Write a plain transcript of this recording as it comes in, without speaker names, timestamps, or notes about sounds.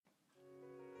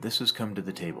This has come to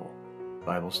the table,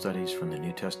 Bible studies from the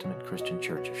New Testament Christian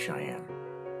Church of Cheyenne.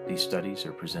 These studies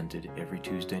are presented every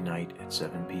Tuesday night at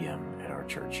 7 p.m. at our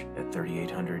church at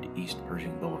 3800 East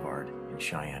Pershing Boulevard in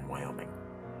Cheyenne, Wyoming.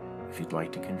 If you'd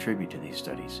like to contribute to these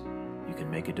studies, you can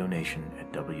make a donation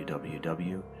at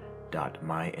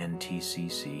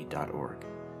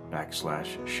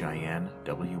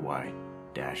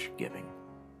www.myntcc.org/CheyenneWY-giving.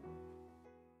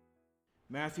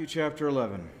 Matthew chapter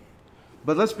 11.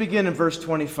 But let's begin in verse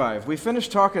 25. We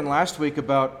finished talking last week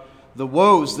about the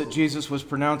woes that Jesus was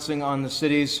pronouncing on the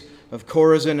cities of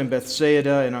Chorazin and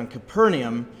Bethsaida and on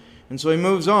Capernaum. And so he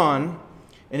moves on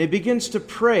and he begins to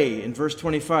pray in verse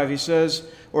 25. He says,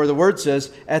 or the word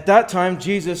says, "At that time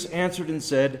Jesus answered and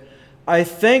said, I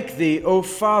thank thee, O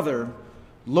Father,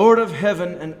 Lord of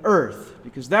heaven and earth,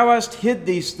 because thou hast hid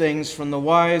these things from the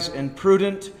wise and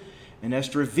prudent, and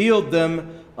hast revealed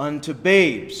them unto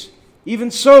babes.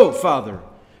 Even so, Father,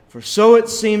 for so it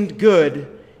seemed good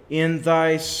in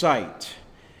thy sight."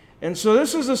 And so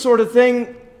this is the sort of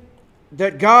thing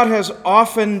that God has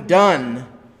often done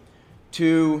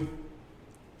to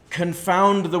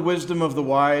confound the wisdom of the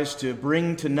wise, to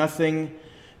bring to nothing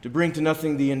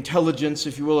the intelligence,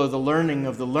 if you will, or the learning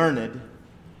of the learned.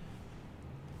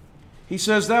 He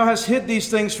says, "Thou hast hid these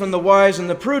things from the wise and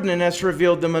the prudent, and hast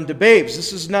revealed them unto babes."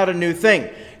 This is not a new thing.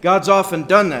 God's often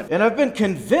done that. And I've been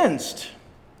convinced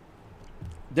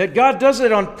that God does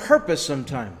it on purpose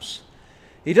sometimes.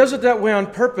 He does it that way on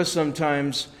purpose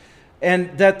sometimes, and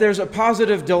that there's a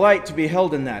positive delight to be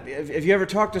held in that. If you ever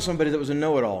talked to somebody that was a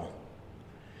know-it-all,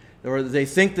 or they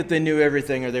think that they knew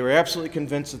everything, or they were absolutely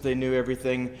convinced that they knew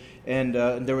everything, and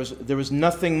there was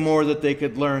nothing more that they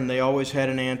could learn. They always had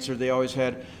an answer. They always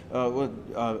had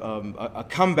a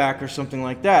comeback or something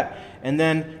like that. And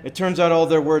then it turns out all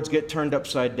their words get turned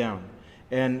upside down.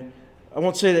 And I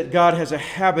won't say that God has a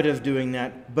habit of doing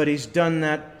that, but He's done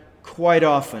that quite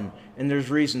often, and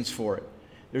there's reasons for it.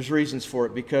 There's reasons for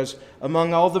it, because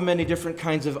among all the many different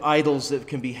kinds of idols that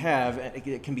can be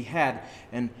had,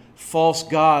 and false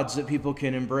gods that people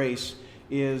can embrace,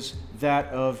 is that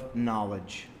of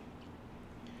knowledge.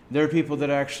 There are people that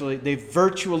they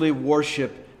virtually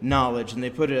worship knowledge, and they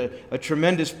put a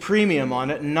tremendous premium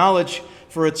on it. And knowledge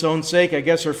for its own sake, I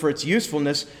guess, or for its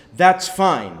usefulness, that's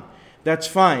fine. That's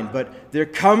fine. But there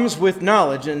comes with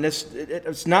knowledge, and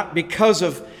it's not because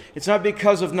of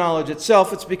knowledge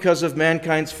itself. It's because of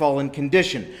mankind's fallen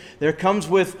condition. There comes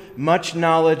with much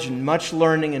knowledge and much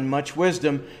learning and much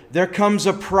wisdom. There comes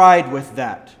a pride with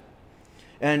that.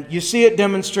 And you see it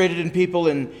demonstrated in people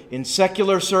in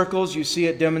secular circles. You see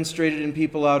it demonstrated in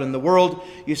people out in the world.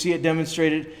 You see it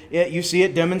demonstrated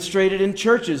in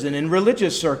churches and in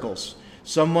religious circles.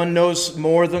 Someone knows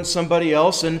more than somebody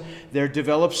else, and there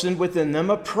develops within them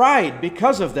a pride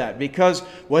because of that, because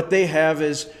what they have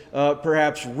is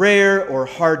perhaps rare or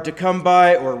hard to come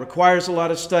by, or requires a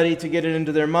lot of study to get it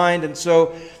into their mind, and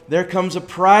so there comes a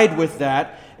pride with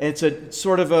that. It's a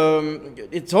sort of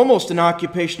it's almost an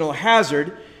occupational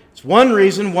hazard. It's one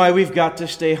reason why we've got to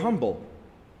stay humble.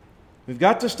 We've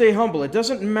got to stay humble. It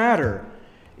doesn't matter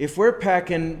if we're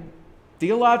packing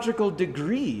theological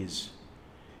degrees.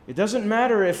 It doesn't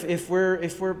matter if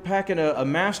we're packing a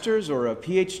master's or a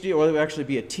PhD, or it would actually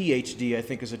be a THD, I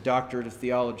think, is a doctorate of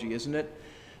theology, isn't it?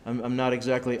 I'm not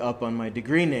exactly up on my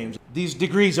degree names. These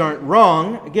degrees aren't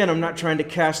wrong. Again, I'm not trying to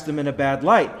cast them in a bad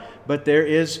light, but there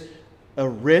is a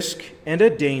risk and a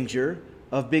danger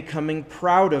of becoming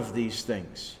proud of these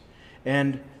things.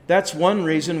 And that's one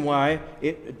reason why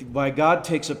God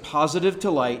takes a positive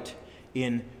delight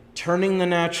in turning the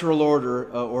natural order,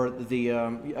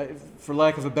 for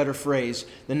lack of a better phrase,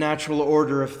 the natural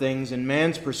order of things in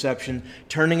man's perception,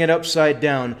 turning it upside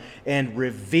down and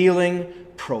revealing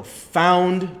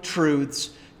profound truths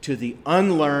to the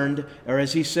unlearned, or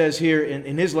as he says here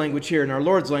in his language here, in our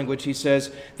Lord's language, he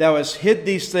says, "Thou hast hid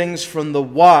these things from the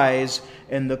wise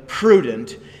and the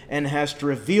prudent, and hast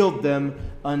revealed them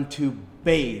unto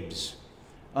babes,"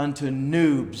 unto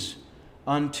noobs,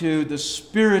 unto the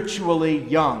spiritually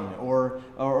young, or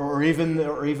even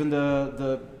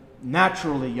the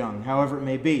naturally young, however it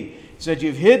may be. He said,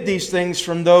 "You've hid these things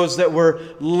from those that were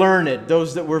learned,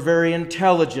 those that were very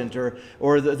intelligent,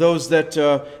 or those that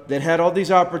had all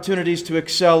these opportunities to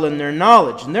excel in their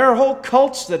knowledge." And there are whole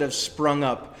cults that have sprung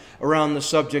up around the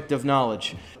subject of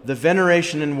knowledge, the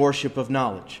veneration and worship of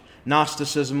knowledge.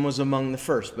 Gnosticism was among the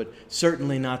first, but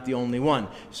certainly not the only one.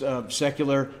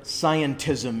 Secular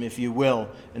scientism, if you will,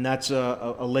 and that's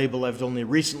a label I've only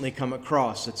recently come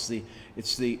across. It's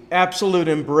the absolute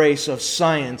embrace of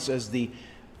science as the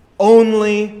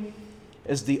only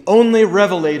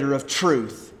revelator of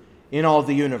truth in all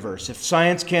the universe. If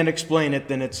science can't explain it,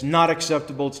 then it's not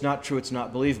acceptable, it's not true, it's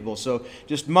not believable. So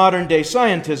just modern day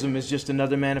scientism is just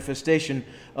another manifestation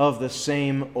of the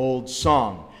same old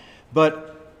song.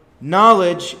 But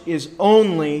knowledge is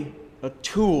only a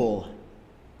tool.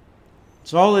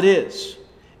 It's all it is.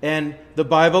 And the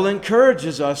Bible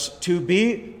encourages us to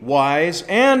be wise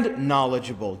and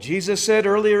knowledgeable. Jesus said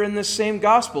earlier in this same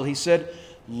gospel, He said,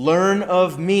 "Learn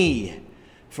of me,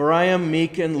 for I am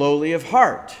meek and lowly of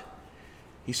heart."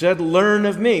 He said, "Learn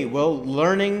of me." Well,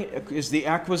 learning is the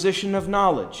acquisition of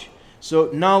knowledge. So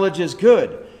knowledge is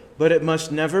good, but it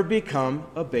must never become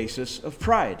a basis of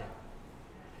pride.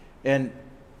 And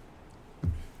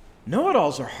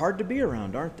know-it-alls are hard to be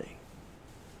around, aren't they?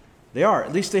 They are.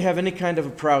 At least they have any kind of a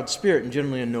proud spirit, and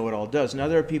generally a know-it-all does. Now,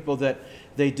 there are people that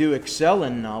they do excel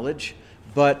in knowledge,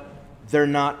 but they're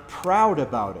not proud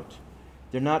about it.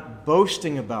 They're not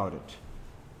boasting about it.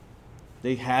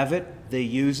 They have it, they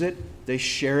use it, they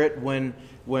share it when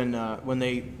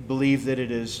they believe that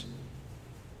it is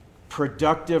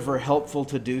productive or helpful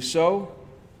to do so,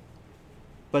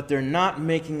 but they're not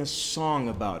making a song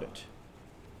about it.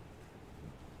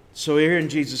 So here in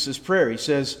Jesus' prayer, He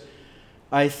says,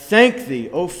 "I thank Thee,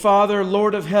 O Father,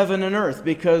 Lord of heaven and earth,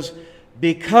 because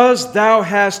Thou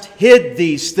hast hid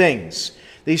these things."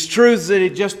 These truths that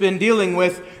He'd just been dealing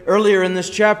with earlier in this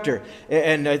chapter,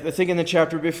 and I think in the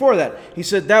chapter before that. He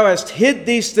said, "Thou hast hid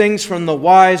these things from the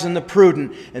wise and the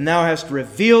prudent, and Thou hast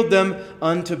revealed them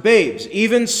unto babes.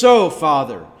 Even so,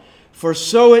 Father, for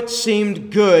so it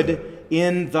seemed good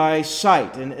in Thy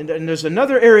sight." And there's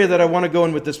another area that I want to go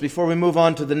in with this before we move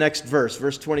on to the next verse,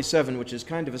 verse 27, which is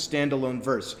kind of a standalone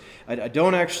verse. I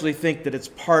don't actually think that it's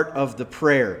part of the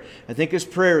prayer. I think His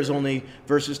prayer is only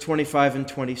verses 25 and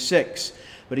 26.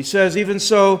 But He says, "Even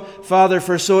so, Father,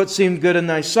 for so it seemed good in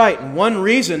Thy sight." And one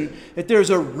reason that there is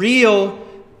a real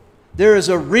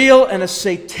and a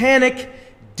satanic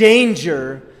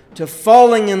danger to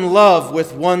falling in love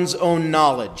with one's own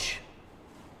knowledge.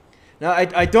 Now,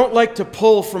 I don't like to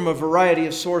pull from a variety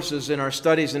of sources in our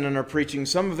studies and in our preaching.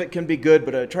 Some of it can be good,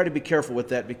 but I try to be careful with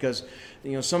that because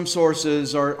some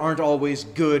sources aren't always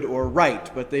good or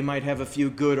right, but they might have a few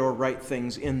good or right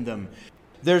things in them.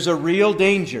 There's a real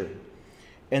danger.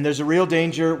 And there's a real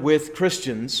danger with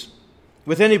Christians,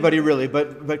 with anybody really,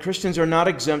 but Christians are not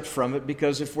exempt from it,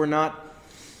 because if we're not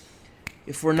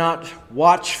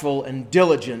watchful and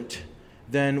diligent,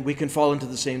 then we can fall into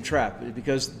the same trap.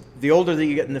 Because the older that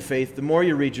you get in the faith, the more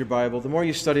you read your Bible, the more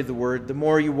you study the Word, the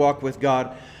more you walk with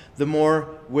God, the more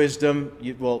wisdom,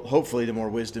 hopefully the more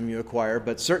wisdom you acquire,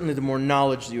 but certainly the more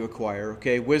knowledge you acquire.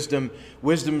 Okay,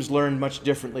 wisdom's learned much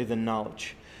differently than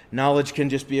knowledge. Knowledge can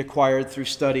just be acquired through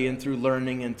study and through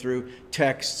learning and through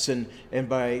texts and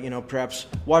by, perhaps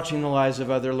watching the lives of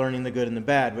others, learning the good and the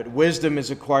bad. But wisdom is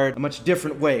acquired a much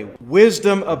different way.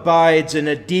 Wisdom abides in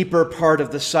a deeper part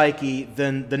of the psyche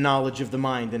than the knowledge of the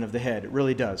mind and of the head. It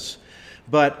really does.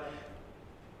 But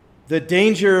the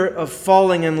danger of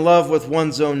falling in love with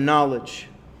one's own knowledge,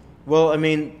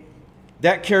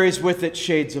 that carries with it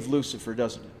shades of Lucifer,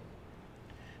 doesn't it?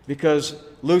 Because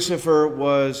Lucifer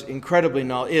is incredibly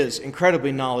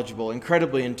knowledgeable,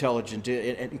 incredibly intelligent,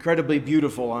 incredibly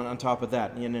beautiful on top of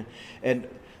that. And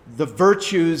the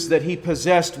virtues that he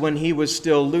possessed when he was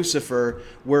still Lucifer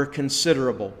were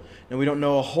considerable. Now, we don't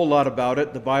know a whole lot about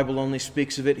it. The Bible only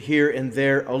speaks of it here and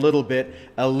there a little bit,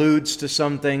 alludes to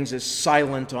some things, is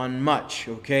silent on much,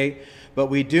 okay? But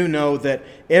we do know that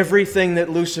everything that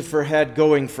Lucifer had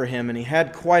going for him, and he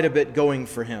had quite a bit going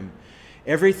for him,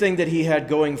 everything that he had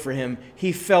going for him,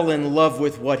 he fell in love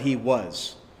with what he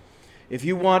was. If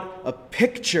you want a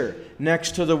picture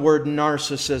next to the word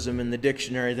narcissism in the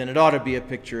dictionary, then it ought to be a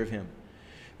picture of him.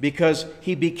 Because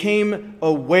he became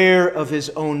aware of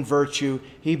his own virtue,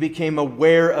 he became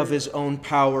aware of his own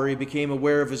power, he became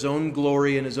aware of his own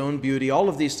glory and his own beauty, all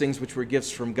of these things which were gifts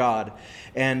from God.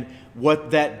 And what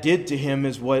that did to him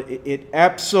is it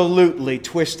absolutely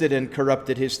twisted and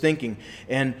corrupted his thinking.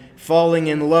 And falling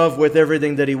in love with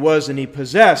everything that he was and he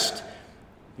possessed,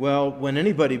 when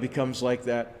anybody becomes like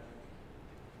that,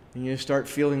 and you start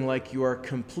feeling like you are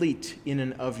complete in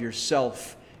and of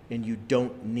yourself, and you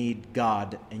don't need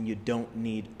God, and you don't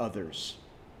need others.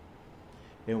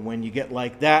 And when you get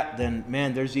like that, then,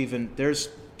 man, there's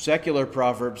secular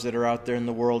proverbs that are out there in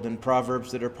the world, and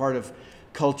proverbs that are part of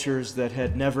cultures that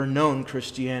had never known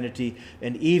Christianity,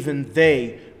 and even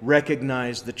they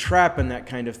recognize the trap in that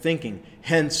kind of thinking.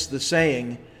 Hence the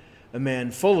saying, a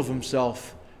man full of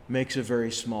himself makes a very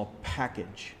small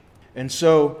package. And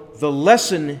so the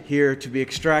lesson here to be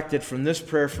extracted from this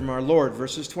prayer from our Lord,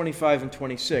 verses 25 and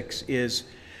 26, is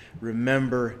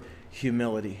remember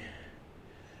humility.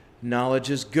 Knowledge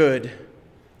is good.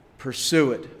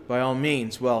 Pursue it by all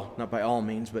means. Well, not by all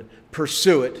means, but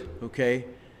pursue it, okay?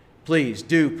 Please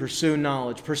do pursue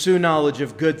knowledge. Pursue knowledge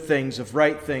of good things, of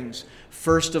right things.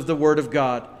 First of the Word of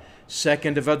God.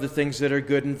 Second of other things that are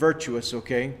good and virtuous,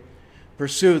 okay?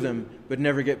 Pursue them, but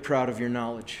never get proud of your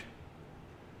knowledge.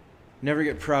 Never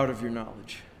get proud of your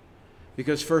knowledge.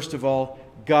 Because first of all,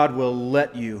 God will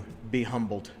let you be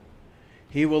humbled.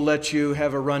 He will let you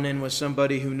have a run-in with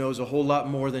somebody who knows a whole lot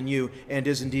more than you and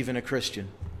isn't even a Christian.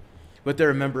 But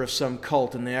they're a member of some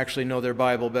cult and they actually know their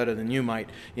Bible better than you might,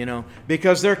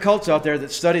 because there are cults out there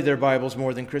that study their Bibles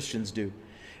more than Christians do.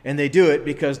 And they do it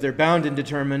because they're bound and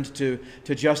determined to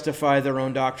justify their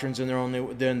own doctrines and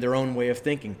their own way of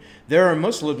thinking. There are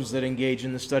Muslims that engage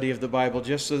in the study of the Bible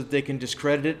just so that they can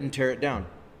discredit it and tear it down.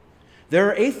 There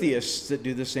are atheists that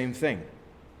do the same thing.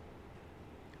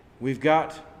 We've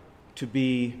got to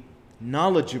be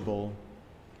knowledgeable,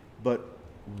 but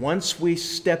once we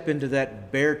step into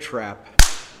that bear trap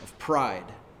of pride,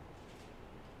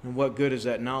 then what good is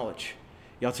that knowledge?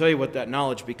 Yeah, I'll tell you what that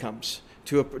knowledge becomes.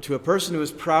 To a person who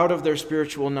is proud of their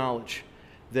spiritual knowledge,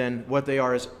 then what they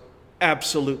are is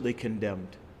absolutely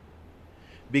condemned.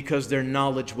 Because their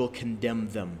knowledge will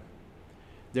condemn them.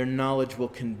 Their knowledge will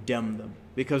condemn them.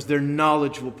 Because their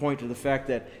knowledge will point to the fact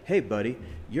that, hey buddy,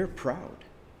 you're proud.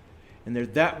 And they're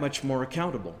that much more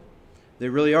accountable. They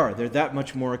really are. They're that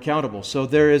much more accountable. So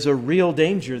there is a real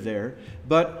danger there.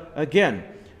 But again,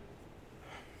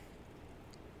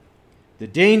 the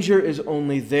danger is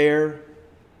only there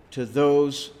to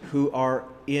those who are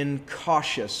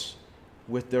incautious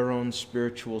with their own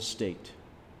spiritual state.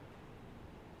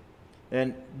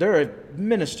 And there are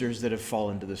ministers that have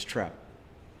fallen into this trap.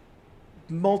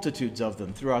 Multitudes of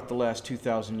them throughout the last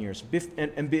 2,000 years.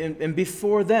 And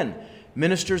before then,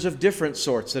 ministers of different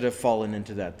sorts that have fallen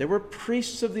into that. There were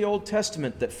priests of the Old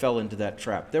Testament that fell into that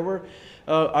trap. There were,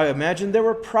 I imagine, there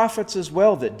were prophets as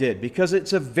well that did, because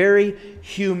it's a very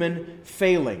human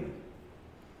failing.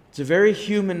 It's a very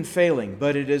human failing,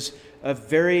 but it's a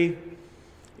very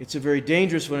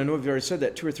dangerous one. I know we've already said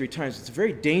that 2 or 3 times. It's a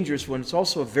very dangerous one. It's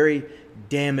also a very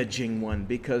damaging one,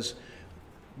 because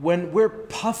when we're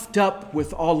puffed up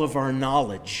with all of our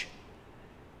knowledge,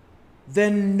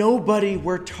 then nobody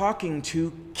we're talking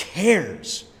to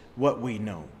cares what we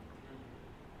know.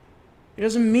 It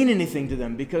doesn't mean anything to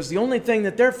them, because the only thing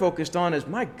that they're focused on is,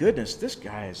 my goodness, this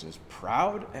guy is as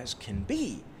proud as can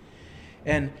be.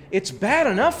 And it's bad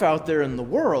enough out there in the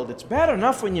world. It's bad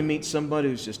enough when you meet somebody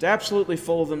who's just absolutely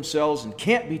full of themselves and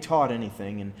can't be taught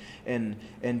anything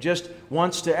and just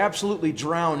wants to absolutely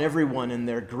drown everyone in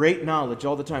their great knowledge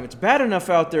all the time. It's bad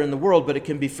enough out there in the world, but it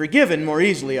can be forgiven more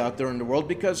easily out there in the world,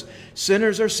 because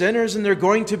sinners are sinners and they're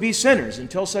going to be sinners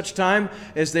until such time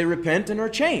as they repent and are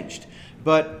changed.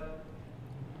 But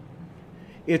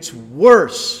it's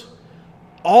worse.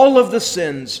 All of the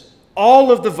sins,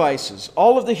 all of the vices,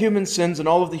 all of the human sins and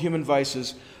all of the human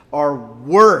vices are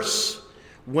worse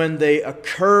when they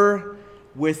occur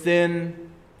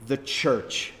within the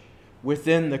church,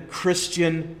 within the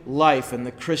Christian life and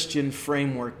the Christian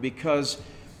framework, because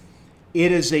it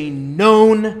is a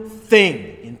known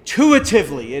thing.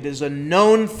 Intuitively, it is a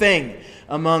known thing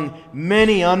among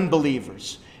many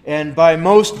unbelievers and by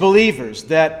most believers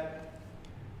that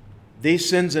these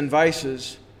sins and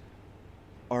vices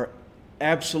are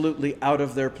absolutely out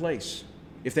of their place,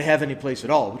 if they have any place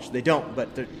at all, which they don't,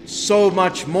 but they're so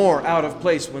much more out of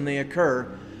place when they occur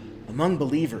among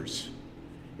believers.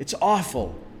 It's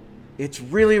awful. It's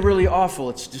really, really awful.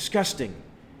 It's disgusting.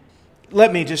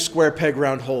 Let me just square peg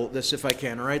round hole this if I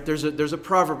can, all right? There's a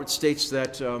proverb that states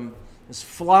that as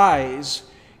flies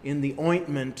in the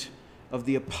ointment of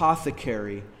the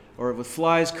apothecary, or with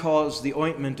flies cause the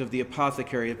ointment of the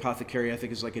apothecary. Apothecary, I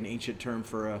think, is like an ancient term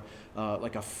for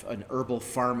an herbal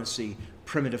pharmacy.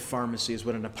 Primitive pharmacy is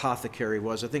what an apothecary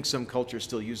was. I think some cultures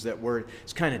still use that word.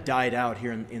 It's kind of died out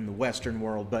here in the Western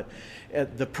world. But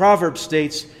the proverb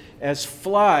states, as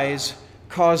flies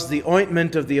cause the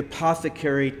ointment of the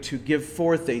apothecary to give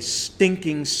forth a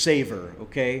stinking savor,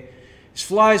 okay? As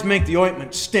flies make the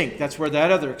ointment stink. That's where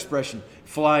that other expression,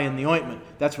 fly in the ointment,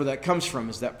 that's where that comes from,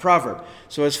 is that proverb.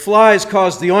 So as flies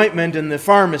cause the ointment in the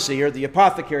pharmacy or the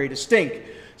apothecary to stink,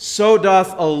 so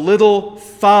doth a little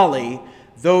folly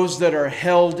those that are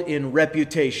held in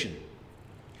reputation.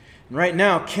 And right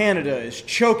now, Canada is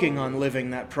choking on living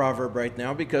that proverb right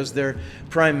now, because their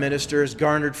prime minister has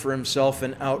garnered for himself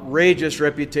an outrageous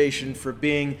reputation for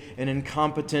being an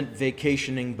incompetent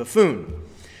vacationing buffoon.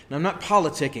 And I'm not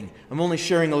politicking. I'm only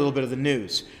sharing a little bit of the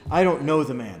news. I don't know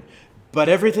the man. But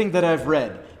everything that I've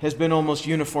read has been almost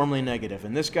uniformly negative.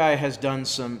 And this guy has done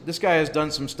some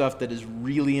stuff that has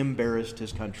really embarrassed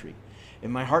his country.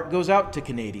 And my heart goes out to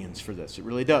Canadians for this. It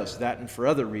really does. That and for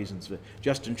other reasons. But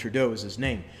Justin Trudeau is his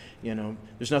name.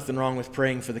 There's nothing wrong with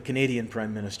praying for the Canadian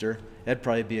Prime Minister. That'd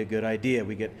probably be a good idea.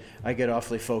 I get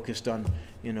awfully focused on,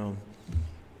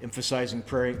 emphasizing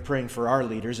praying for our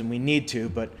leaders, and we need to,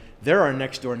 but they're our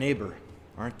next door neighbor,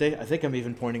 aren't they? I think I'm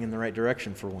even pointing in the right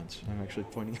direction for once. I'm actually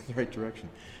pointing in the right direction.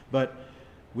 But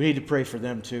we need to pray for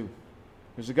them too.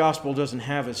 Because the gospel doesn't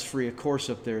have as free a course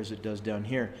up there as it does down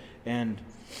here. And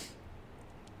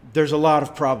there's a lot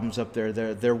of problems up there.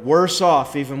 They're worse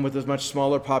off even with a much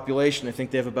smaller population. I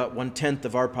think they have about 1/10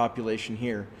 of our population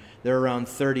here. They're around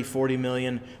 30, 40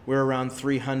 million. We're around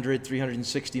 300,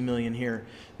 360 million here.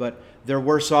 But they're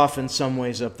worse off in some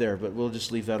ways up there, but we'll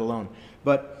just leave that alone.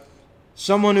 But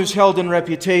someone who's held in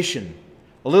reputation,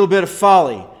 a little bit of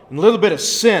folly, and a little bit of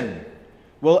sin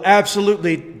will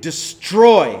absolutely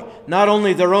destroy not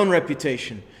only their own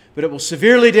reputation, but it will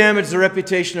severely damage the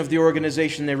reputation of the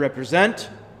organization they represent,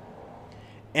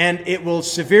 and it will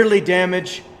severely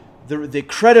damage the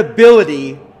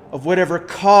credibility of whatever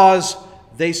cause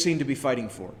they seem to be fighting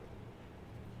for.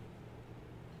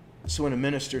 So when a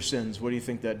minister sins, what do you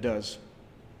think that does?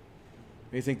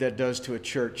 What do you think that does to a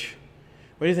church?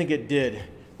 What do you think it did?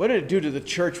 What did it do to the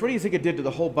church? What do you think it did to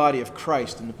the whole body of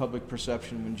Christ in the public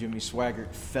perception when Jimmy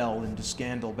Swaggart fell into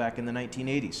scandal back in the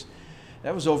 1980s?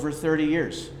 That was over 30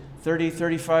 years. 30,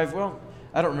 35, well,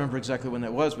 I don't remember exactly when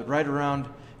that was, but right around,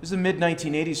 it was the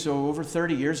mid-1980s, so over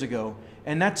 30 years ago,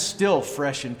 and that's still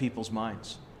fresh in people's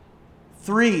minds.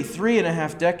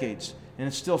 3.5 decades, and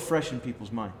it's still fresh in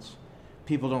people's minds.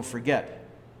 People don't forget.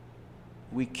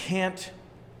 We can't,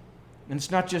 and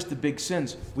it's not just the big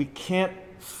sins, we can't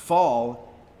fall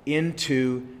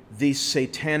into these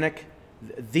satanic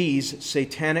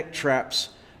traps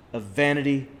of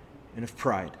vanity and of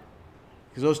pride.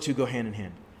 Because those two go hand in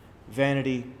hand.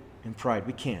 Vanity and pride.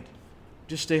 We can't.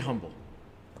 Just stay humble.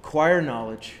 Acquire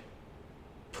knowledge.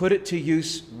 Put it to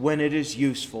use when it is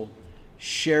useful.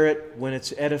 Share it when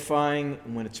it's edifying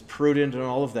and when it's prudent and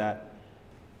all of that.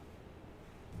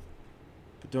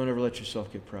 But don't ever let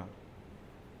yourself get proud.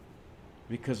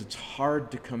 Because it's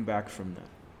hard to come back from that.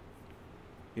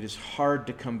 It is hard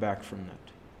to come back from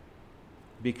that.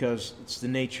 Because it's the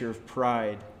nature of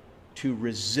pride to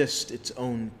resist its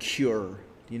own cure.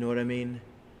 Do you know what I mean?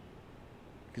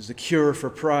 Because the cure for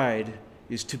pride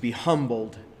is to be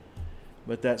humbled.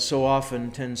 But that so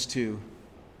often tends to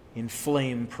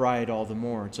inflame pride all the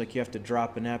more. It's like you have to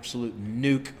drop an absolute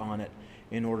nuke on it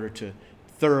in order to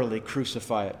thoroughly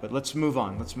crucify it. But let's move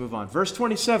on. Verse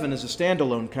 27 is a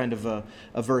standalone kind of a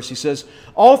verse. He says,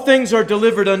 "All things are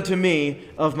delivered unto me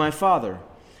of my Father.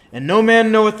 And no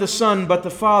man knoweth the Son but the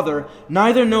Father,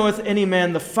 neither knoweth any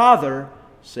man the Father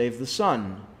save the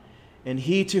Son. And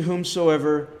he to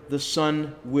whomsoever the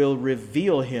Son will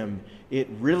reveal him." It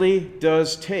really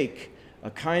does take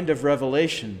a kind of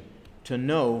revelation to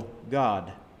know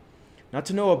God. Not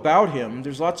to know about Him.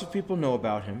 There's lots of people know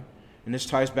about Him. And this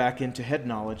ties back into head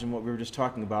knowledge and what we were just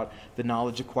talking about, the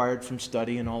knowledge acquired from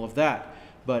study and all of that.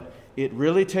 But it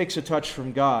really takes a touch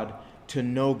from God to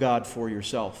know God for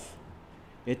yourself.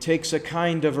 It takes a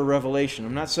kind of a revelation.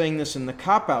 I'm not saying this in the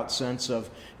cop-out sense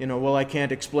of, I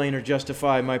can't explain or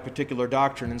justify my particular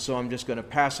doctrine, and so I'm just going to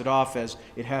pass it off as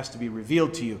it has to be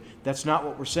revealed to you. That's not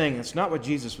what we're saying. That's not what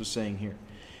Jesus was saying here.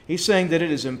 He's saying that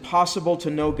it is impossible to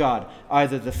know God,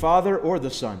 either the Father or the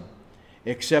Son,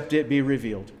 except it be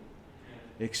revealed.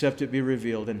 Except it be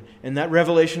revealed. And that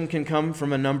revelation can come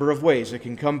from a number of ways. It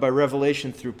can come by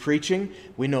revelation through preaching.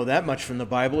 We know that much from the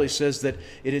Bible. It says that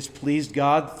it has pleased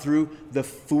God through the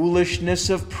foolishness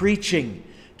of preaching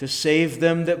to save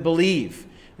them that believe.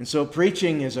 And so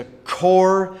preaching is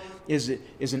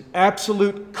is an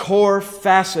absolute core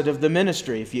facet of the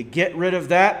ministry. If you get rid of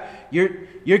that,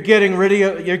 you're getting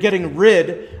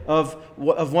rid of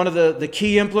one of the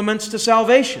key implements to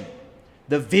salvation.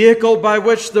 The vehicle by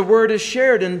which the word is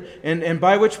shared and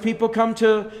by which people come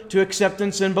to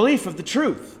acceptance and belief of the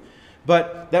truth.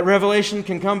 But that revelation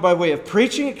can come by way of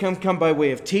preaching, it can come by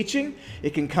way of teaching,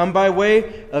 it can come by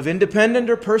way of independent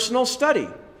or personal study.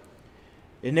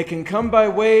 And it can come by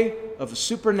way of a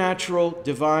supernatural,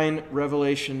 divine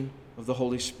revelation of the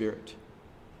Holy Spirit.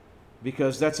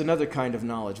 Because that's another kind of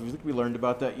knowledge. I think we learned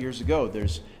about that years ago.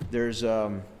 It's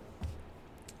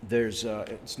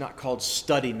not called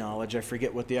study knowledge. I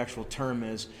forget what the actual term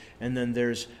is. And then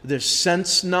there's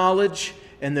sense knowledge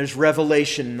and there's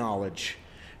revelation knowledge.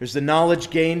 There's the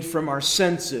knowledge gained from our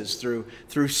senses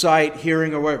through sight,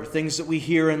 hearing, or whatever. Things that we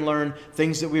hear and learn,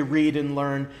 things that we read and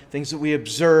learn, things that we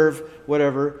observe,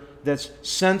 whatever. that's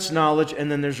sense knowledge,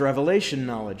 and then there's revelation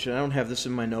knowledge. And I don't have this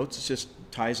in my notes. It just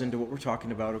ties into what we're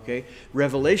talking about, okay?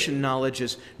 Revelation knowledge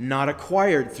is not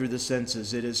acquired through the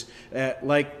senses. It is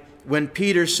like when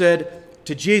Peter said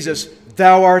to Jesus,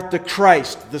 "Thou art the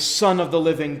Christ, the Son of the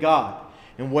living God."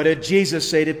 And what did Jesus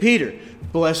say to Peter?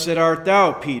 "Blessed art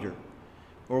thou, Peter."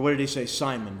 Or what did he say?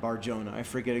 Simon, Bar-Jonah. I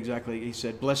forget exactly. He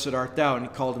said, "Blessed art thou," and he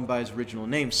called him by his original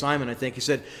name, Simon, I think. He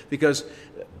said, because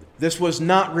this was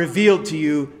not revealed to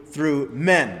you through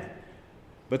men,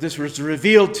 but this was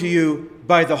revealed to you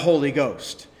by the Holy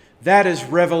Ghost. That is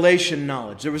revelation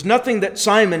knowledge. There was nothing that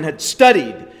Simon had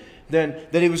studied then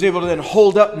that he was able to then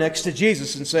hold up next to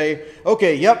Jesus and say,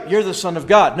 "Okay, yep, you're the Son of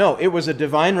God." No, it was a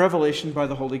divine revelation by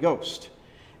the Holy Ghost.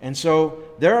 And so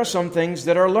there are some things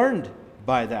that are learned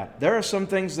by that. There are some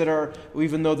things that are,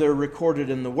 even though they're recorded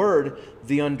in the Word,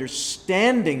 the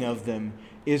understanding of them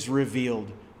is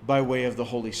revealed by way of the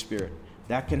Holy Spirit.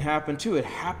 That can happen too. It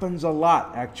happens a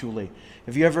lot, actually.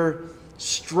 Have you ever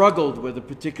struggled with a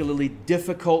particularly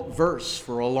difficult verse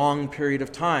for a long period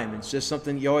of time? It's just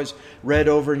something you always read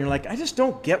over and you're like, "I just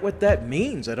don't get what that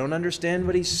means. I don't understand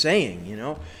what he's saying," you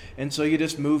know? And so you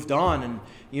just moved on, and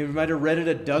you might have read it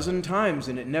a dozen times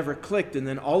and it never clicked, and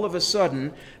then all of a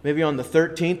sudden, maybe on the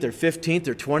 13th or 15th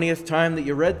or 20th time that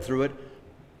you read through it,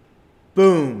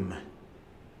 boom,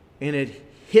 and it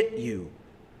hit you.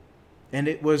 And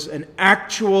it was an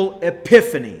actual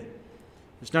epiphany.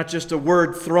 It's not just a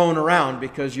word thrown around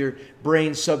because your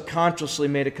brain subconsciously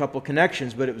made a couple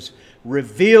connections, but it was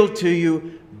revealed to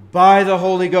you by the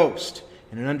Holy Ghost,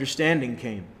 and an understanding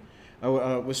came. I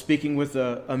was speaking with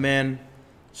a man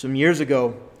some years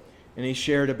ago, and he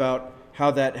shared about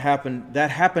how that happened. That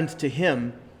happened to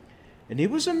him, and he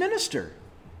was a minister.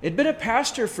 He'd been a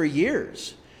pastor for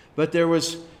years, but there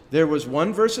was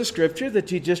one verse of Scripture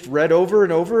that he just read over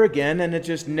and over again, and it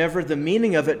just never, the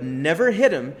meaning of it never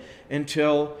hit him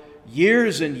until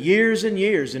years and years and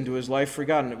years into his life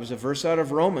forgotten. It was a verse out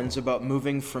of Romans about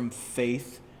moving from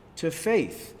faith to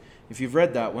faith. If you've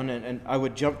read that one, and I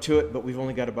would jump to it, but we've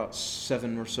only got about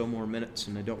 7 or so more minutes,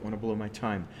 and I don't want to blow my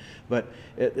time. But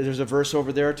there's a verse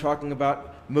over there talking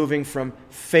about moving from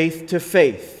faith to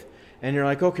faith. And you're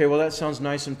like, okay, well, that sounds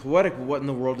nice and poetic, but what in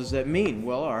the world does that mean?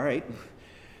 Well, all right.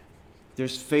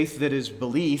 There's faith that is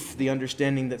belief, the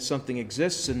understanding that something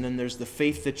exists, and then there's the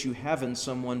faith that you have in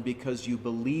someone because you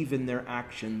believe in their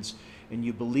actions and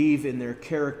you believe in their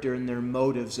character and their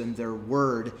motives and their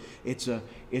word. It's a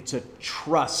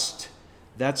trust.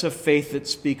 That's a faith that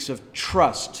speaks of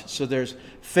trust. So there's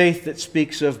faith that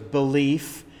speaks of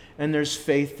belief, and there's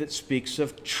faith that speaks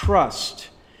of trust.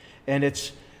 And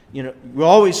it's, we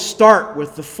always start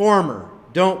with the former,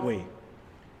 don't we?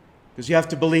 Because you have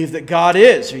to believe that God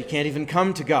is, or you can't even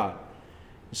come to God.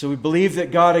 So we believe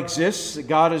that God exists, that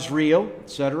God is real,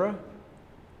 etc.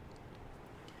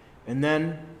 And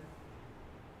then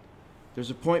there's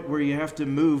a point where you have to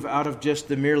move out of just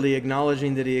the merely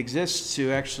acknowledging that He exists to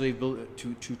actually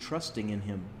to trusting in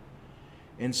Him.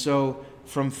 And so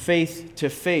from faith to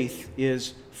faith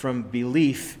is from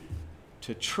belief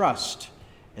to trust.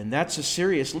 And that's a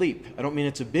serious leap. I don't mean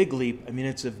it's a big leap. I mean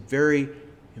it's a very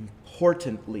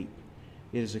important leap.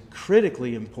 It is a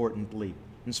critically important leap.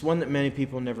 And it's one that many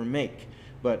people never make.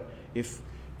 But if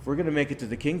we're going to make it to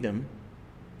the kingdom,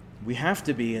 we have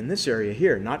to be in this area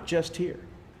here, not just here.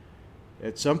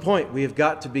 At some point, we have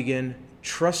got to begin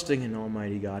trusting in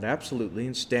Almighty God, absolutely,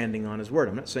 and standing on His Word.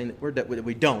 I'm not saying that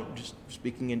we don't, just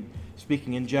speaking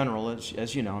in general,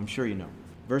 as you know, I'm sure you know.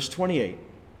 Verse 28,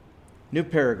 new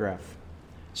paragraph.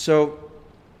 So,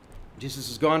 Jesus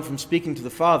has gone from speaking to the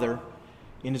Father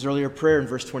in His earlier prayer in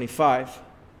verse 25,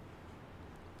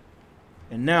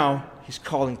 and now He's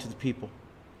calling to the people.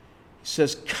 He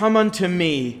says, "Come unto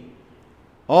me,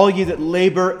 all ye that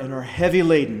labor and are heavy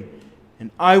laden,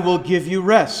 and I will give you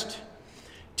rest.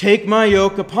 Take my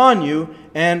yoke upon you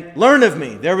and learn of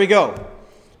me." There we go.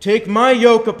 "Take my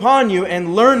yoke upon you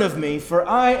and learn of me, for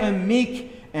I am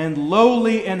meek and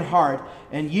lowly in heart,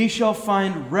 and ye shall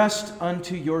find rest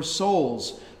unto your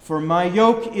souls. For my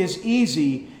yoke is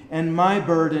easy and my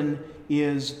burden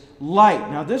is light."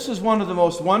 Now this is one of the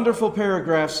most wonderful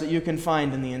paragraphs that you can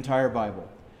find in the entire Bible.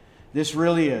 This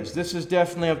really is. This is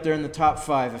definitely up there in the top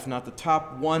 5, if not the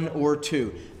top 1 or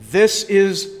 2. This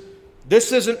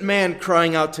isn't man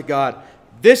crying out to God.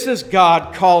 This is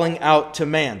God calling out to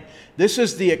man. This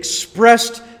is the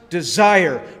expressed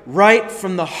desire right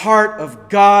from the heart of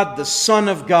God, the Son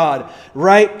of God,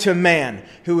 right to man,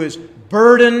 who is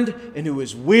burdened and who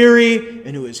is weary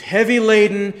and who is heavy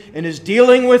laden and is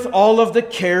dealing with all of the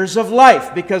cares of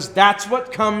life, because that's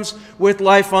what comes with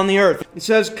life on the earth. It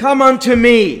says, "Come unto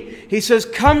me." He says,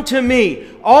 "Come to me,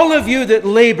 all of you that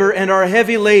labor and are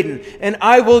heavy laden, and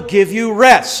I will give you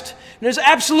rest." And there's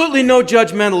absolutely no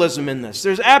judgmentalism in this.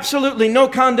 There's absolutely no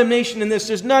condemnation in this.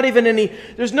 There's not even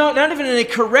any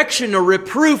correction or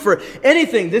reproof or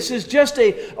anything. This is just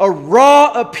a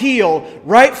raw appeal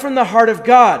right from the heart of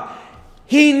God.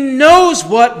 He knows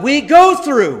what we go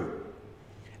through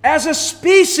as a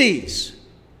species.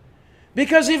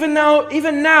 Because even though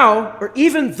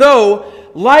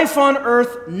life on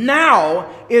earth now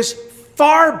is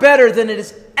far better than it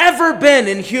has ever been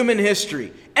in human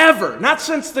history. Ever. Not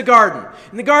since the garden.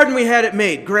 In the garden we had it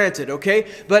made, granted, okay?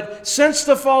 But since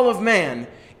the fall of man,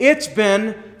 it's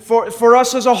been for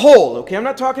us as a whole, okay? I'm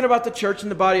not talking about the church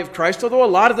and the body of Christ, although a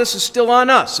lot of this is still on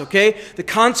us, okay? The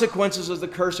consequences of the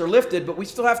curse are lifted, but we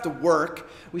still have to work.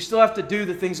 We still have to do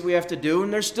the things that we have to do,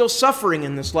 and there's still suffering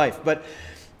in this life. But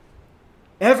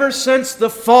ever since the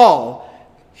fall,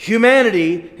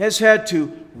 humanity has had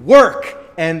to work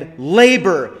and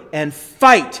labor and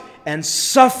fight and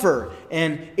suffer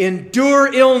and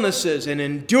endure illnesses and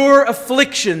endure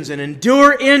afflictions and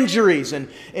endure injuries and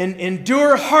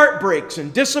endure heartbreaks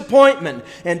and disappointment,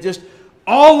 and just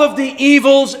all of the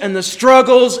evils and the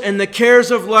struggles and the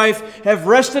cares of life have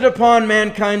rested upon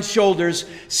mankind's shoulders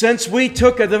since we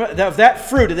took of that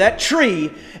fruit of that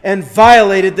tree and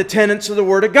violated the tenets of the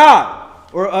Word of God,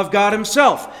 or of God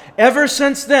Himself. Ever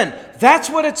since then, that's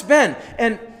what it's been.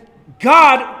 And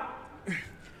God,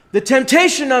 the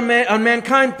temptation on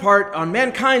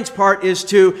mankind's part is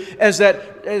to, as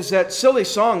that silly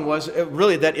song was,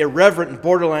 really that irreverent and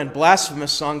borderline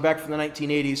blasphemous song back from the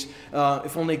 1980s,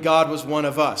 If Only God Was One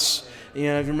of Us. You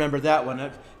know, if you remember that one. I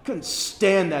couldn't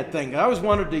stand that thing. I always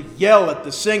wanted to yell at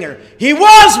the singer, "He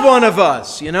was one of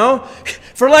us," you know?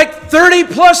 For like 30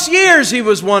 plus years he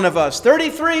was one of us.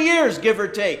 33 years, give or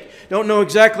take. Don't know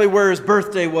exactly where his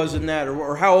birthday was in that,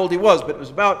 or how old he was, but it was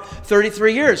about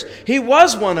 33 years. He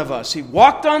was one of us. He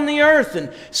walked on the earth and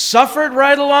suffered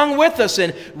right along with us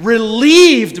and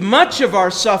relieved much of our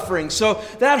suffering. So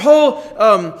that whole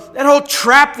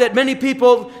trap that many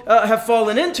people have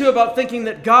fallen into about thinking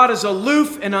that God is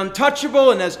aloof and untouchable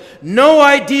and has no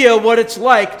idea what it's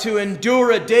like to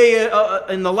endure a day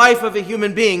in the life of a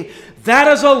human being, that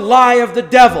is a lie of the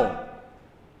devil.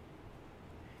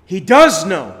 He does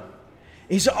know.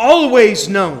 He's always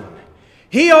known.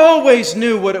 He always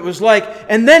knew what it was like.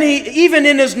 And then even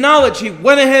in his knowledge, he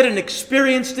went ahead and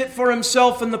experienced it for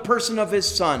himself in the person of his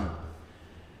Son.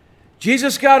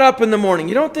 Jesus got up in the morning.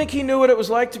 You don't think he knew what it was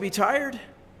like to be tired?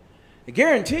 I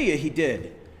guarantee you he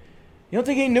did. You don't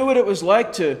think he knew what it was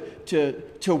like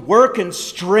to work and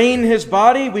strain his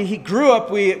body? He grew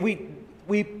up, we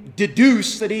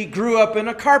deduce that he grew up in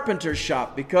a carpenter's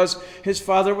shop because his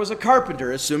father was a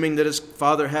carpenter, assuming that his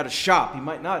father had a shop.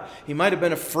 He might have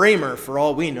been a framer for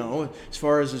all we know, as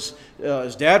far as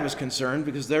his dad was concerned,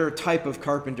 because they're a type of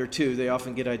carpenter too. They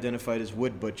often get identified as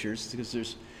wood butchers because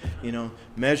there's,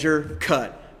 measure,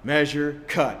 cut.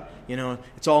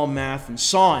 It's all math and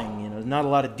sawing. Not a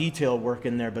lot of detail work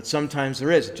in there, but sometimes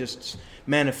there is. It just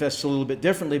manifests a little bit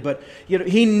differently. But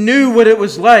he knew what it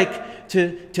was like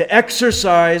to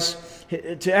exercise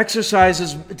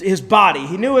his body.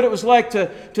 He knew what it was like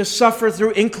to suffer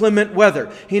through inclement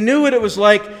weather. He knew what it was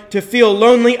like to feel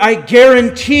lonely. I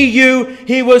guarantee you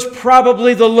he was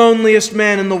probably the loneliest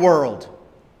man in the world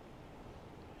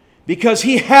because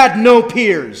he had no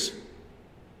peers.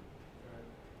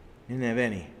 He didn't have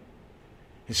any.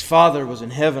 His Father was in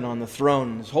heaven on the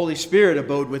throne. His Holy Spirit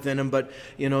abode within him, but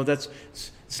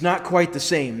it's not quite the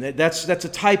same. That's a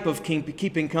type of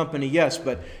keeping company, yes,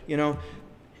 but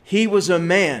he was a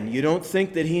man. You don't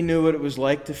think that he knew what it was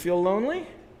like to feel lonely?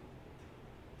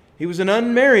 He was an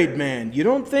unmarried man. You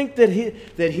don't think that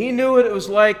he knew what it was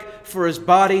like for his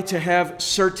body to have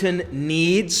certain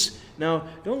needs? Now,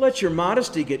 don't let your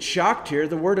modesty get shocked here.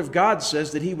 The Word of God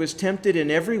says that he was tempted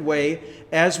in every way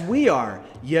as we are,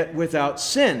 yet without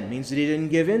sin. It means that he didn't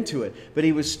give in to it. But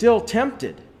he was still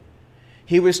tempted.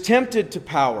 He was tempted to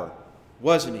power,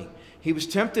 wasn't he? He was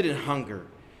tempted in hunger.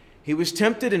 He was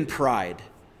tempted in pride.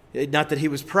 Not that he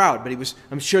was proud, but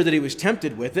I'm sure that he was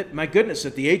tempted with it. My goodness,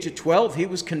 at the age of 12, he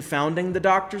was confounding the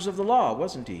doctors of the law,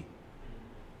 wasn't he?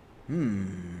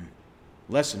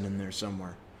 Lesson in there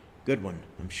somewhere. Good one,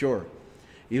 I'm sure.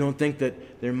 You don't think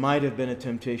that there might have been a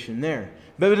temptation there.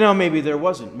 But no, maybe there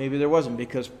wasn't. Maybe there wasn't,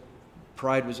 because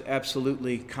pride was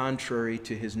absolutely contrary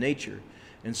to his nature.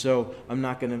 And so I'm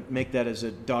not going to make that as a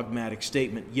dogmatic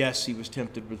statement. Yes, he was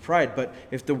tempted with pride, but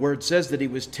if the Word says that he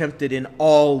was tempted in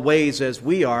all ways as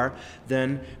we are,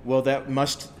 then, well, that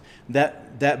must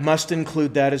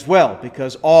include that as well,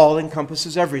 because all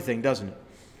encompasses everything, doesn't it?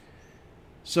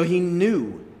 So he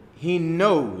knew He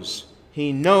knows.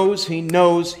 He knows, he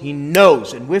knows, he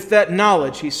knows. And with that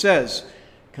knowledge, he says,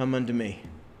 come unto me.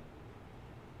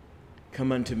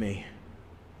 Come unto me.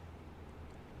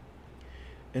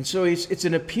 And so it's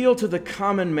an appeal to the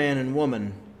common man and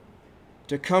woman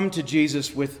to come to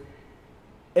Jesus with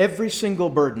every single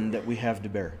burden that we have to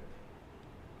bear.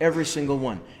 Every single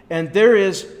one. And there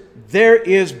is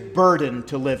burden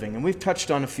to living. And we've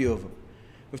touched on a few of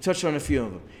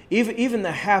them. Even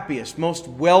the happiest, most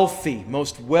wealthy,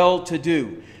 most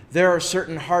well-to-do, there are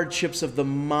certain hardships of the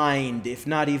mind, if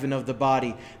not even of the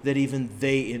body, that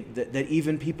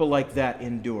even people like that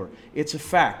endure. It's a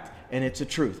fact. And it's a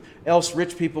truth. Else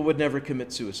rich people would never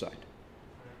commit suicide.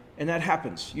 And that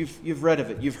happens. You've read of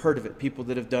it. You've heard of it. People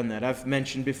that have done that. I've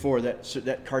mentioned before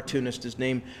that cartoonist, his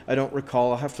name I don't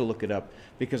recall. I'll have to look it up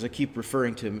because I keep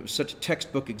referring to him. It was such a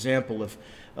textbook example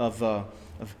of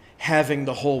having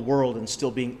the whole world and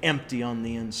still being empty on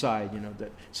the inside. You know,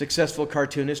 that successful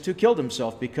cartoonist who killed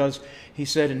himself because he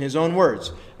said in his own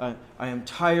words, I am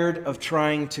tired of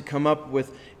trying to come up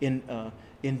with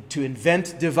to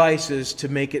invent devices to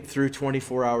make it through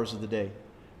 24 hours of the day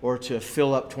or to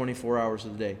fill up 24 hours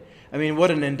of the day. I mean, what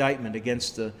an indictment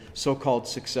against the so-called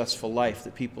successful life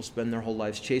that people spend their whole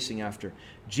lives chasing after.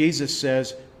 Jesus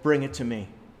says, bring it to me.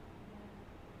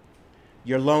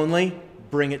 You're lonely?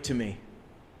 Bring it to me.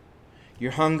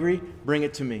 You're hungry? Bring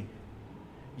it to me.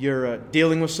 You're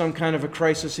dealing with some kind of a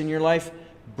crisis in your life?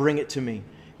 Bring it to me.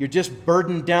 You're just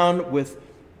burdened down with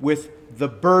the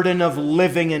burden of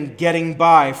living and getting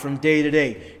by from day to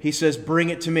day. He says, bring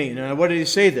it to me. Now, what did he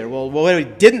say there? Well, what he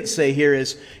didn't say here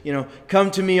is, come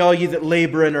to me, all you that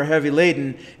labor and are heavy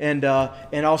laden, and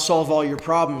I'll solve all your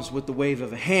problems with the wave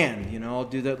of a hand. I'll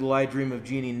do that little I Dream of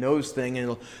Jeannie Knows thing, and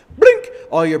it'll blink,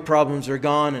 all your problems are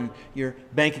gone, and your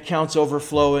bank account's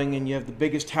overflowing, and you have the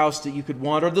biggest house that you could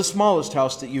want, or the smallest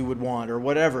house that you would want, or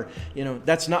whatever.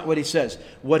 That's not what he says.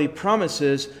 What he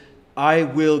promises, I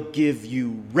will give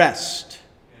you rest.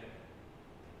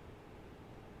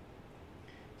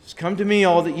 Just come to me,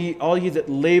 all you that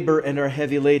labor and are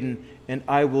heavy laden, and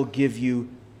I will give you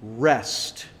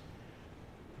rest.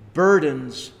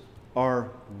 Burdens are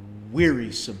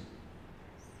wearisome.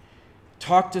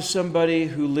 Talk to somebody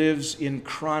who lives in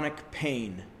chronic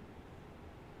pain.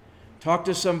 Talk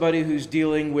to somebody who's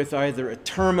dealing with either a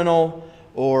terminal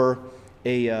or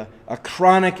a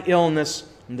chronic illness.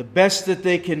 And the best that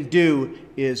they can do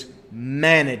is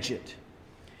manage it.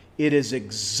 It is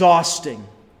exhausting,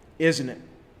 isn't it?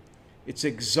 It's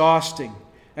exhausting.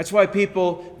 That's why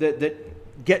people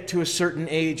that get to a certain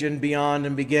age and beyond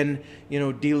and begin,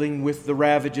 dealing with the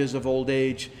ravages of old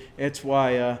age, it's why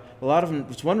a lot of them.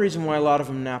 It's one reason why a lot of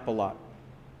them nap a lot.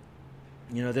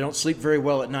 They don't sleep very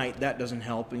well at night. That doesn't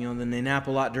help. Then they nap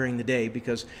a lot during the day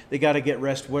because they got to get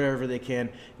rest wherever they can.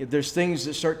 There's things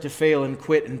that start to fail and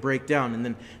quit and break down. And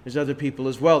then there's other people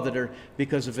as well that are,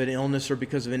 because of an illness or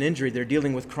because of an injury, they're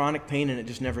dealing with chronic pain and it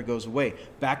just never goes away.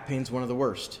 Back pain's one of the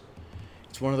worst.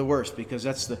 It's one of the worst because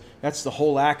that's the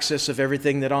whole axis of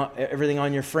everything everything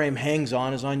on your frame hangs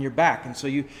on is on your back. And so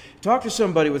you talk to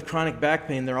somebody with chronic back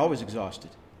pain, they're always exhausted.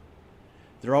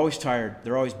 They're always tired.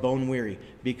 They're always bone weary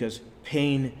because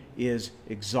pain is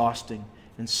exhausting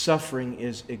and suffering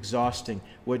is exhausting.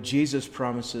 What Jesus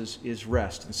promises is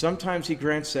rest. And sometimes he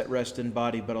grants that rest in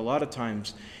body, but a lot of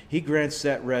times he grants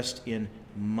that rest in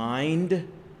mind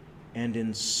and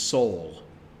in soul.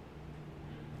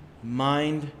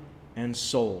 Mind and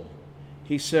soul.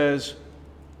 He says,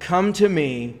 come to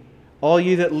me, all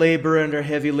you that labor and are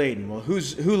heavy laden. Well,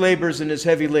 who labors and is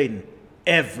heavy laden?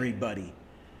 Everybody.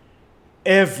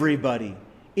 Everybody.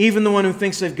 Even the one who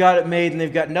thinks they've got it made and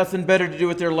they've got nothing better to do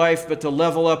with their life but to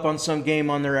level up on some game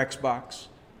on their Xbox.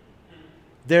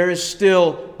 There is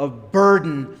still a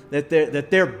burden that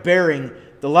they're bearing.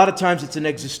 A lot of times it's an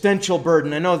existential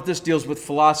burden. I know that this deals with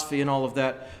philosophy and all of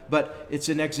that, but it's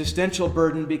an existential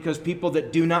burden because people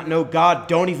that do not know God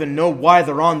don't even know why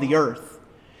they're on the earth.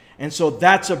 And so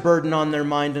that's a burden on their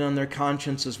mind and on their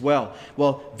conscience as well.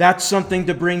 Well, that's something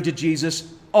to bring to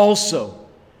Jesus also.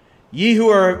 Ye who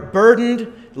are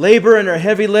burdened, labor, and are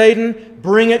heavy laden,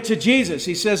 bring it to Jesus.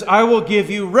 He says, I will give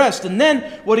you rest. And then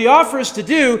what he offers to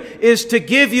do is to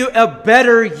give you a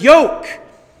better yoke.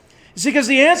 You see, because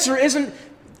the answer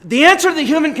to the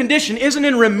human condition isn't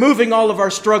in removing all of our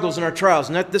struggles and our trials.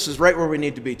 And this is right where we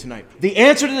need to be tonight. The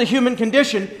answer to the human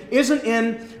condition isn't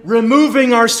in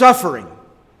removing our suffering.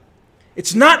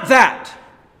 It's not that.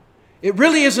 It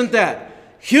really isn't that.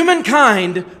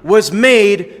 Humankind was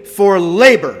made for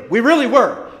labor. We really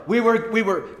were. We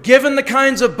were given the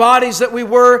kinds of bodies that we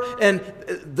were, and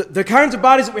the kinds of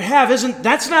bodies that we have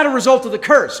that's not a result of the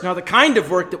curse. Now, the kind of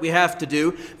work that we have to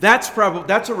do, that's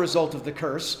a result of the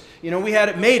curse. We had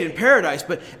it made in paradise,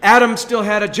 but Adam still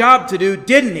had a job to do,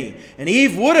 didn't he? And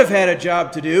Eve would have had a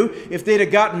job to do if they'd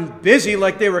have gotten busy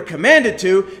like they were commanded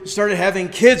to, and started having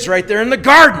kids right there in the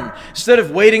garden, instead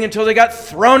of waiting until they got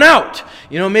thrown out.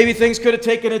 Maybe things could have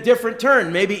taken a different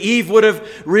turn. Maybe Eve would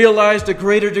have realized a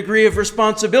greater degree of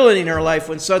responsibility in her life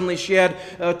when suddenly she had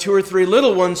 2 or 3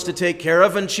 little ones to take care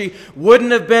of, and she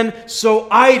wouldn't have been so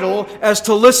idle as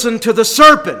to listen to the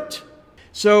serpent.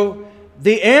 So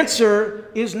the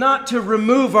answer is not to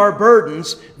remove our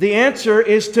burdens. The answer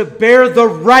is to bear the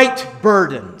right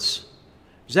burdens.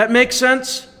 Does that make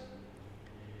sense?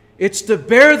 It's to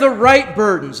bear the right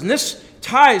burdens. And this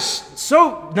ties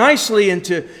so nicely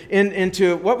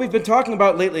into what we've been talking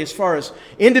about lately as far as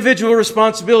individual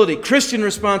responsibility, Christian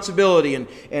responsibility,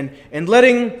 and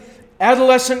letting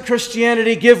adolescent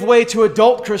Christianity give way to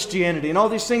adult Christianity, and all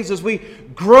these things as we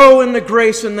grow in the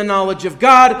grace and the knowledge of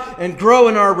God and grow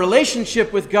in our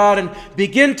relationship with God and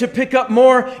begin to pick up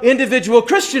more individual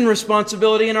Christian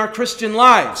responsibility in our Christian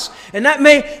lives. And that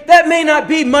may not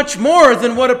be much more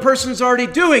than what a person's already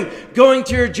doing, going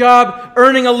to your job,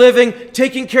 earning a living,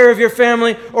 taking care of your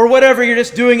family, or whatever. You're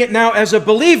just doing it now as a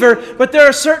believer, but there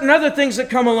are certain other things that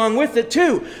come along with it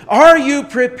too. Are you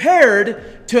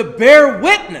prepared to bear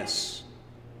witness?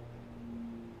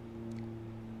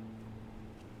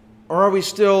 Or are we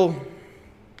still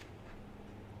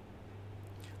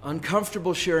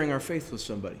uncomfortable sharing our faith with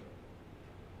somebody?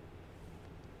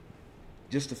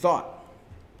 Just a thought.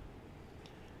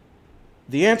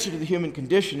 The answer to the human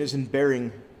condition is in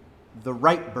bearing the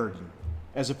right burden,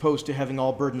 as opposed to having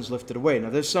all burdens lifted away. Now,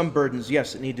 there's some burdens,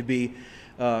 yes, that need to be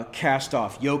cast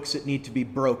off, yokes that need to be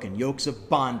broken, yokes of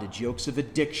bondage, yokes of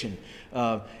addiction,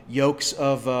 yokes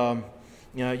of...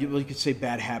 you could say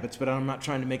bad habits, but I'm not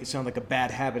trying to make it sound like a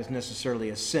bad habit is necessarily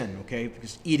a sin, okay?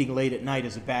 Because eating late at night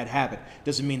is a bad habit.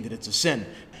 Doesn't mean that it's a sin.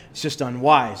 It's just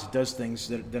unwise. It does things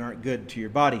that aren't good to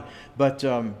your body. But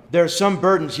there are some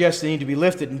burdens, yes, they need to be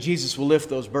lifted, and Jesus will lift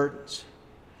those burdens.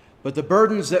 But the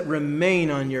burdens that remain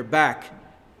on your back,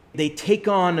 they take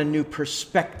on a new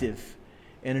perspective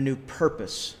and a new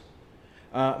purpose.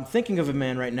 I'm thinking of a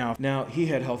man right now. Now, he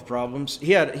had health problems.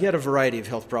 He had a variety of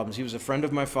health problems. He was a friend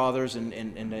of my father's, and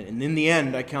in the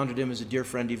end, I counted him as a dear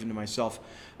friend even to myself,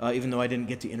 even though I didn't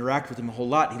get to interact with him a whole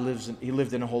lot. He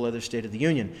lived in a whole other state of the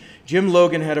union. Jim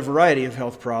Logan had a variety of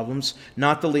health problems,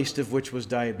 not the least of which was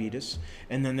diabetes.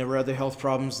 And then there were other health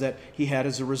problems that he had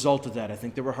as a result of that. I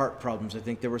think there were heart problems. I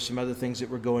think there were some other things that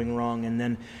were going wrong. And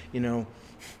then,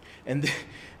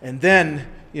 And then,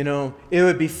 it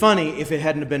would be funny if it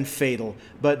hadn't have been fatal.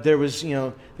 But there was,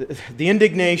 the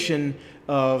indignation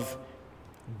of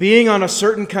being on a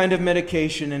certain kind of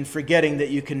medication and forgetting that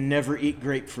you can never eat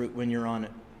grapefruit when you're on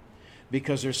it.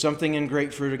 Because there's something in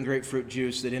grapefruit and grapefruit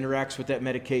juice that interacts with that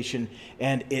medication,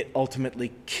 and it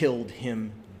ultimately killed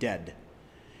him dead.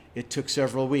 It took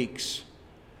several weeks.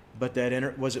 But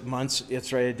was it months?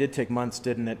 It's right, it did take months,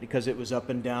 didn't it? Because it was up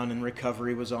and down and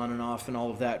recovery was on and off and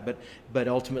all of that. But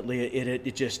ultimately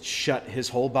it just shut his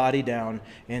whole body down,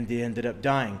 and he ended up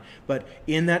dying. But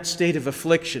in that state of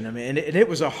affliction, and it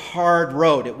was a hard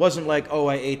road. It wasn't like, oh,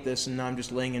 I ate this and now I'm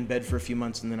just laying in bed for a few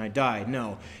months and then I died.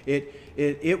 No,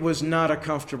 it was not a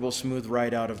comfortable, smooth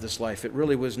ride out of this life. It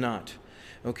really was not.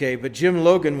 Okay, but Jim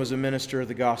Logan was a minister of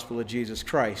the gospel of Jesus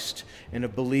Christ and a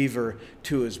believer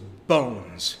to his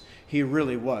bones. He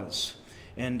really was.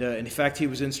 And in fact, he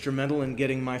was instrumental in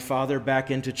getting my father back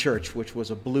into church, which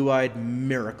was a blue-eyed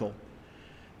miracle,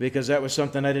 because that was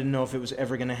something I didn't know if it was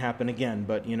ever going to happen again.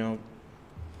 But,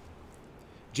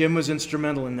 Jim was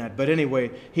instrumental in that. But anyway,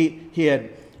 he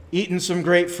had eaten some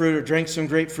grapefruit or drank some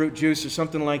grapefruit juice or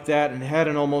something like that, and had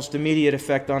an almost immediate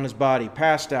effect on his body.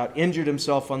 Passed out, injured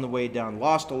himself on the way down,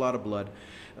 lost a lot of blood.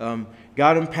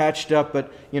 Got him patched up,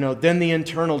 but then the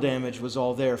internal damage was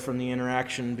all there from the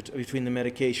interaction between the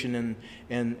medication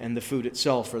and the food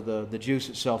itself, or the juice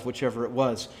itself, whichever it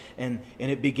was, and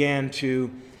it began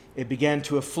to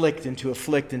afflict and to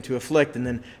afflict and to afflict, and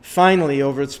then finally,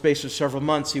 over the space of several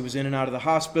months, he was in and out of the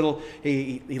hospital.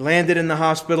 He landed in the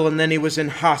hospital, and then he was in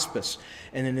hospice.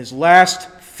 And in his last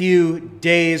few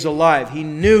days alive, he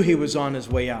knew he was on his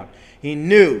way out. He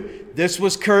knew this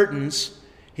was curtains.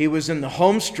 He was in the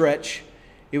home stretch.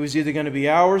 It was either going to be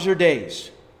hours or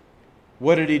days.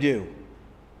 What did he do?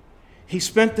 He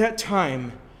spent that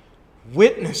time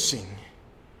witnessing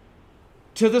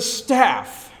to the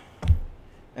staff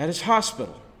at his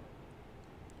hospital.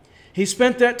 He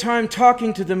spent that time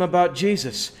talking to them about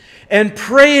Jesus and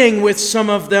praying with some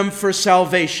of them for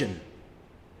salvation.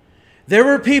 There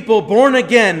were people born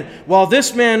again while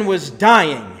this man was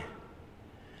dying.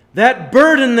 That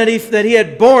burden that he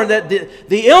had borne, that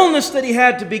the illness that he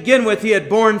had to begin with, he had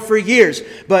borne for years.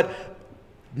 But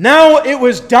now it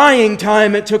was dying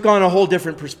time. It took on a whole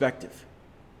different perspective.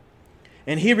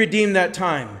 And he redeemed that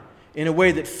time in a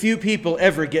way that few people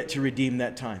ever get to redeem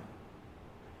that time.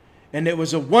 And it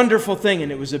was a wonderful thing,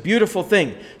 and it was a beautiful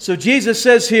thing. So Jesus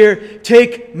says here,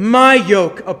 "Take my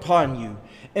yoke upon you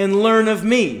and learn of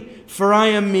me, for I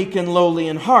am meek and lowly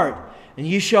in heart, and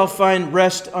ye shall find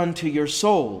rest unto your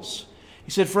souls."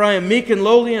 He said, "For I am meek and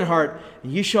lowly in heart,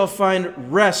 and ye shall find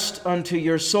rest unto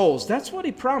your souls." That's what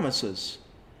he promises.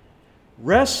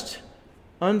 Rest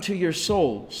unto your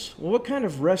souls. Well, what kind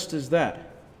of rest is that?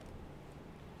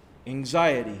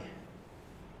 Anxiety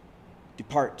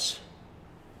departs.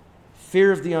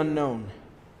 Fear of the unknown,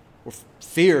 or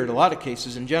fear in a lot of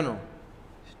cases in general,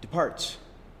 departs.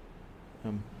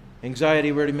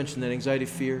 Anxiety, we already mentioned that. Anxiety,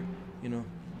 fear,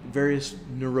 various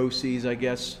neuroses, I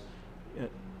guess.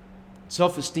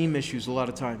 Self-esteem issues a lot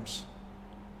of times.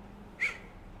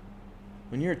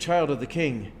 When you're a child of the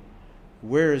King,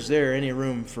 where is there any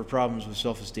room for problems with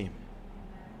self-esteem?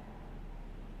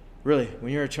 Really,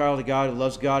 when you're a child of God who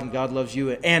loves God and God loves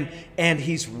you, and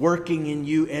He's working in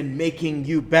you and making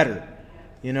you better.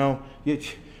 Even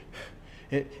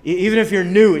if you're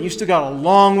new and you still got a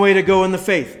long way to go in the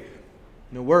faith,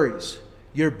 no worries.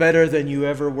 You're better than you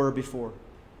ever were before.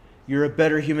 You're a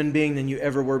better human being than you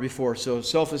ever were before. So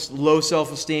low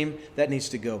self-esteem, that needs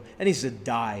to go. That needs to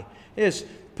die. Just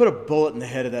put a bullet in the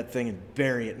head of that thing and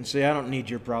bury it and say, "I don't need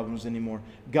your problems anymore.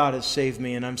 God has saved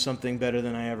me and I'm something better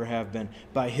than I ever have been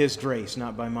by His grace,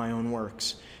 not by my own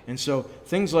works." And so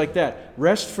things like that.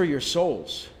 Rest for your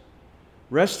souls.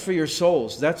 Rest for your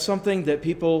souls. That's something that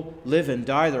people live and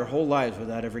die their whole lives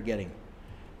without ever getting.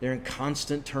 They're in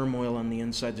constant turmoil on the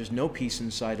inside. There's no peace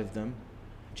inside of them.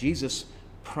 Jesus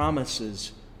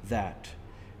promises that.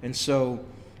 And so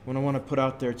what I want to put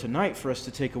out there tonight for us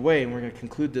to take away, and we're going to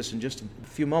conclude this in just a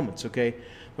few moments, okay?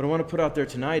 What I want to put out there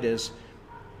tonight is,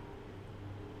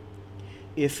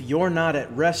 if you're not at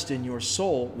rest in your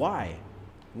soul, why?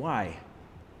 Why?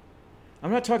 I'm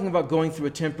not talking about going through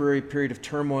a temporary period of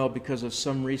turmoil because of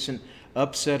some recent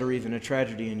upset or even a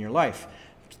tragedy in your life.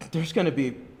 There's going to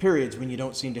be periods when you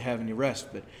don't seem to have any rest,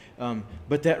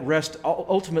 but that rest,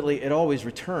 ultimately, it always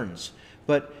returns.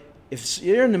 But if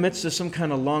you're in the midst of some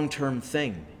kind of long-term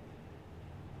thing,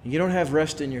 and you don't have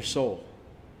rest in your soul,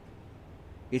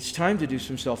 it's time to do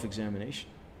some self-examination.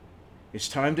 It's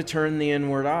time to turn the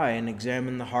inward eye and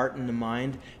examine the heart and the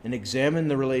mind and examine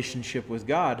the relationship with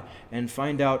God and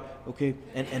find out, okay,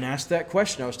 and ask that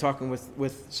question. I was talking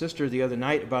with Sister the other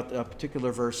night about a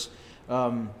particular verse.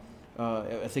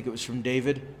 I think it was from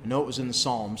David. I know it was in the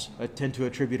Psalms. I tend to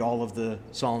attribute all of the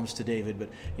Psalms to David, but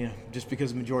just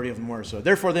because the majority of them were. So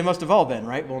therefore they must have all been,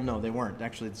 right? Well, no, they weren't.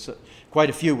 Actually, quite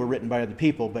a few were written by other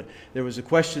people, but there was a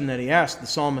question that he asked, the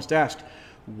psalmist asked,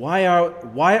 Why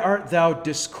art thou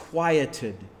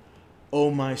disquieted,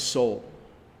 O my soul?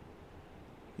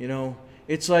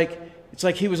 It's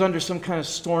like he was under some kind of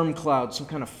storm cloud, some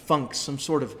kind of funk, some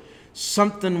sort of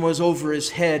something was over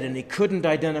his head and he couldn't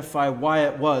identify why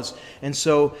it was. And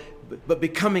so, but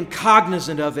becoming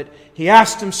cognizant of it, he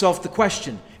asked himself the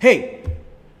question, hey,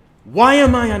 why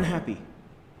am I unhappy?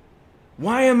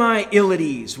 Why am I ill at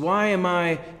ease? Why am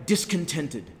I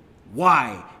discontented?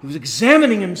 Why? He was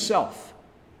examining himself.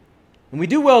 And we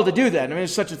do well to do that. I mean,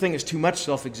 there's such a thing as too much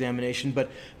self-examination,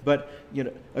 but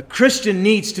a Christian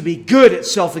needs to be good at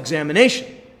self-examination.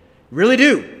 You really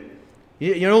do.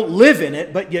 You don't live in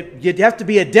it, but you have to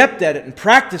be adept at it and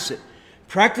practice it.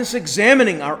 Practice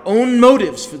examining our own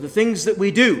motives for the things that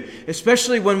we do,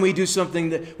 especially when we may do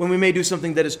something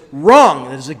that is wrong,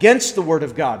 that is against the Word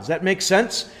of God. Does that make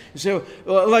sense? So,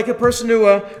 like a person who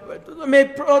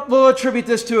we'll attribute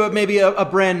this to maybe a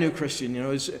brand new Christian,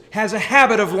 has a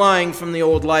habit of lying from the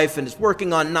old life and is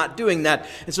working on not doing that.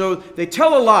 And so they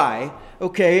tell a lie,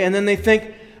 okay, and then they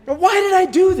think, why did I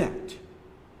do that?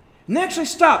 And they actually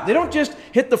stop. They don't just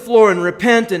hit the floor and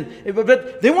repent,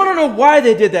 but they want to know why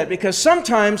they did that. Because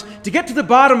sometimes, to get to the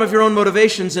bottom of your own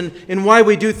motivations and why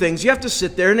we do things, you have to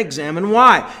sit there and examine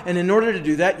why. And in order to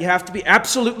do that, you have to be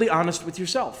absolutely honest with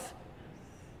yourself.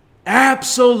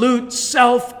 Absolute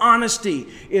self-honesty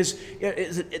is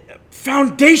a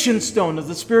foundation stone of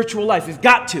the spiritual life. You've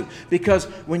got to. Because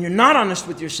when you're not honest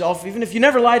with yourself, even if you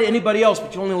never lie to anybody else,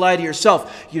 but you only lie to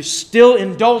yourself, you're still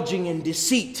indulging in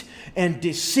deceit. And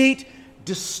deceit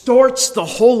distorts the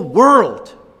whole world.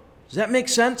 Does that make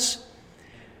sense?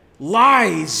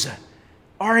 Lies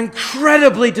are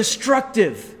incredibly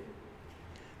destructive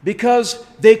because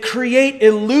they create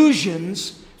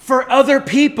illusions for other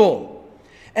people.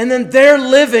 And then they're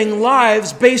living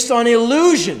lives based on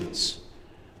illusions.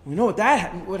 We know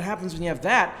what happens when you have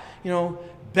that.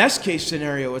 Best case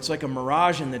scenario, it's like a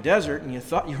mirage in the desert and you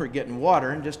thought you were getting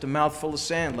water and just a mouthful of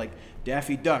sand like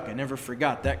Daffy Duck. I never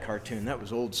forgot that cartoon. That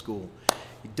was old school.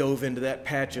 He dove into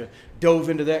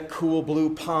that cool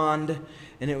blue pond,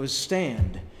 and it was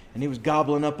sand. And he was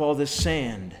gobbling up all this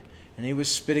sand, and he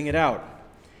was spitting it out.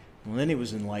 Well, then he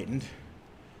was enlightened.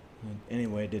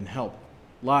 Anyway, it didn't help.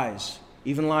 Lies,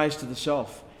 even lies to the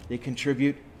self, they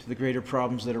contribute to the greater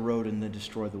problems that erode and that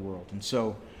destroy the world. And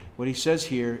so what he says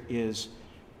here is,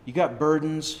 you got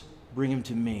burdens, bring them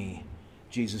to me,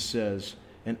 Jesus says,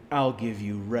 and I'll give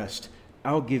you rest.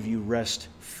 I'll give you rest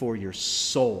for your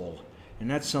soul. And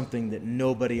that's something that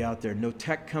nobody out there, no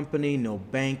tech company, no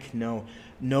bank, no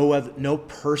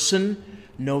person,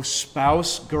 no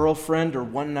spouse, girlfriend, or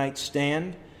one-night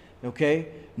stand, okay?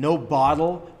 No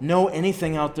bottle, no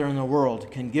anything out there in the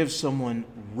world can give someone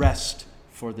rest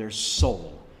for their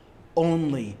soul.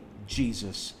 Only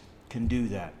Jesus can do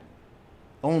that.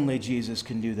 Only Jesus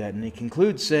can do that. And he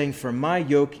concludes saying, for my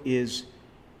yoke is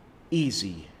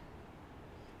easy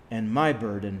and my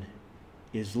burden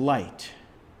is light.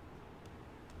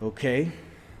 Okay?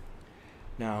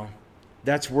 Now,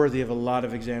 that's worthy of a lot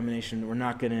of examination that we're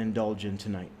not going to indulge in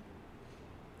tonight.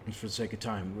 Just for the sake of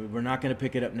time. We're not going to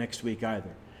pick it up next week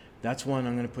either. That's one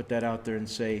I'm going to put that out there and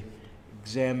say,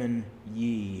 examine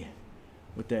ye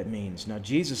what that means. Now,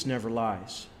 Jesus never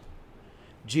lies.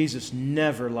 Jesus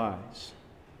never lies.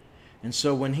 And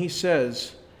so when he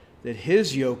says that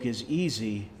his yoke is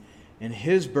easy and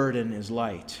his burden is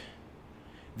light,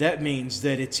 that means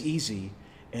that it's easy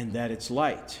and that it's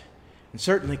light. And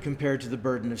certainly compared to the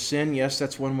burden of sin, yes,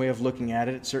 that's one way of looking at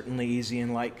it. It's certainly easy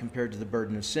and light compared to the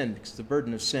burden of sin, because the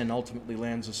burden of sin ultimately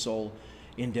lands a soul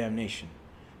in damnation.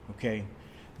 Okay?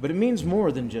 But it means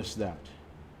more than just that.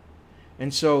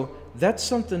 And so that's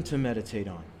something to meditate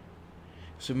on.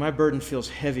 So my burden feels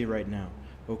heavy right now.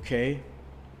 Okay?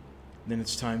 Then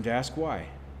it's time to ask why.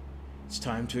 It's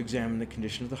time to examine the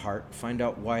condition of the heart, find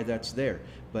out why that's there.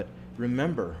 But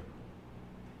remember,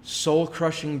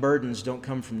 soul-crushing burdens don't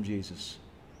come from Jesus.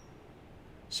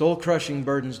 Soul-crushing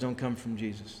burdens don't come from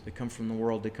Jesus. They come from the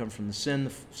world. They come from the sin,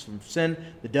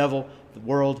 the devil, the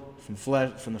world, from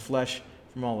the flesh,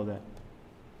 from all of that.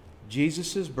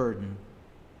 Jesus' burden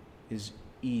is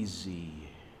easy,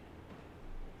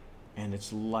 and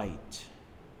it's light.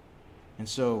 And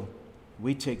so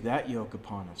we take that yoke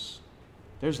upon us.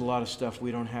 There's a lot of stuff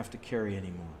we don't have to carry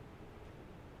anymore.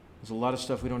 There's a lot of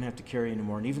stuff we don't have to carry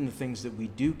anymore. And even the things that we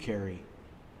do carry,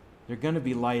 they're going to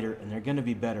be lighter and they're going to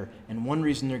be better. And one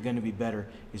reason they're going to be better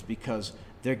is because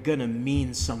they're going to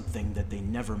mean something that they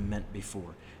never meant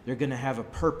before. They're going to have a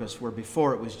purpose where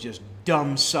before it was just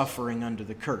dumb suffering under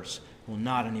the curse. Well,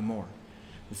 not anymore.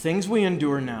 The things we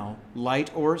endure now, light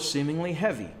or seemingly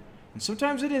heavy, and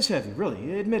sometimes it is heavy,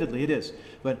 really, admittedly it is.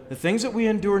 But the things that we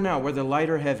endure now, whether light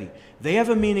or heavy, they have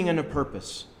a meaning and a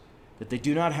purpose that they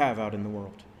do not have out in the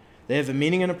world. They have a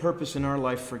meaning and a purpose in our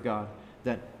life for God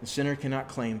that the sinner cannot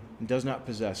claim and does not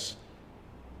possess.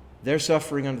 They're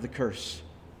suffering under the curse.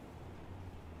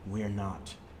 We are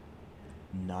not.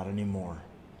 Not anymore.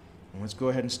 And let's go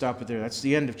ahead and stop it there. That's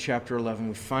the end of chapter 11.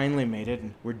 We finally made it,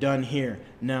 and we're done here.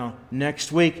 Now,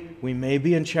 next week, we may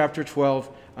be in chapter 12.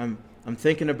 I'm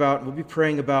thinking about, we'll be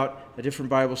praying about a different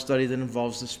Bible study that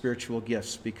involves the spiritual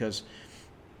gifts, because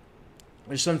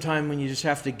there's some time when you just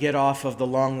have to get off of the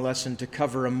long lesson to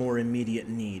cover a more immediate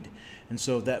need. And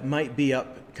so that might be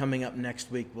coming up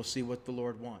next week. We'll see what the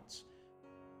Lord wants.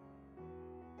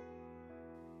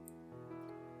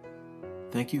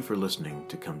 Thank you for listening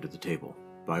to Come to the Table,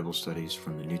 Bible studies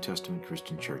from the New Testament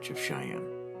Christian Church of Cheyenne.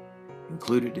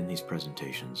 Included in these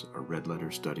presentations are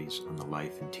red-letter studies on the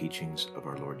life and teachings of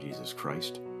our Lord Jesus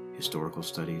Christ, historical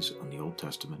studies on the Old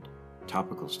Testament,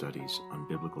 topical studies on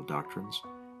biblical doctrines,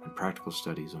 and practical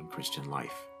studies on Christian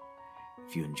life.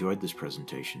 If you enjoyed this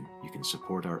presentation, you can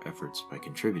support our efforts by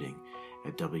contributing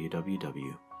at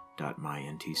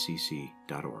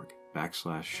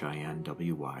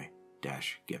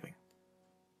www.myntcc.org/CheyenneWY-giving.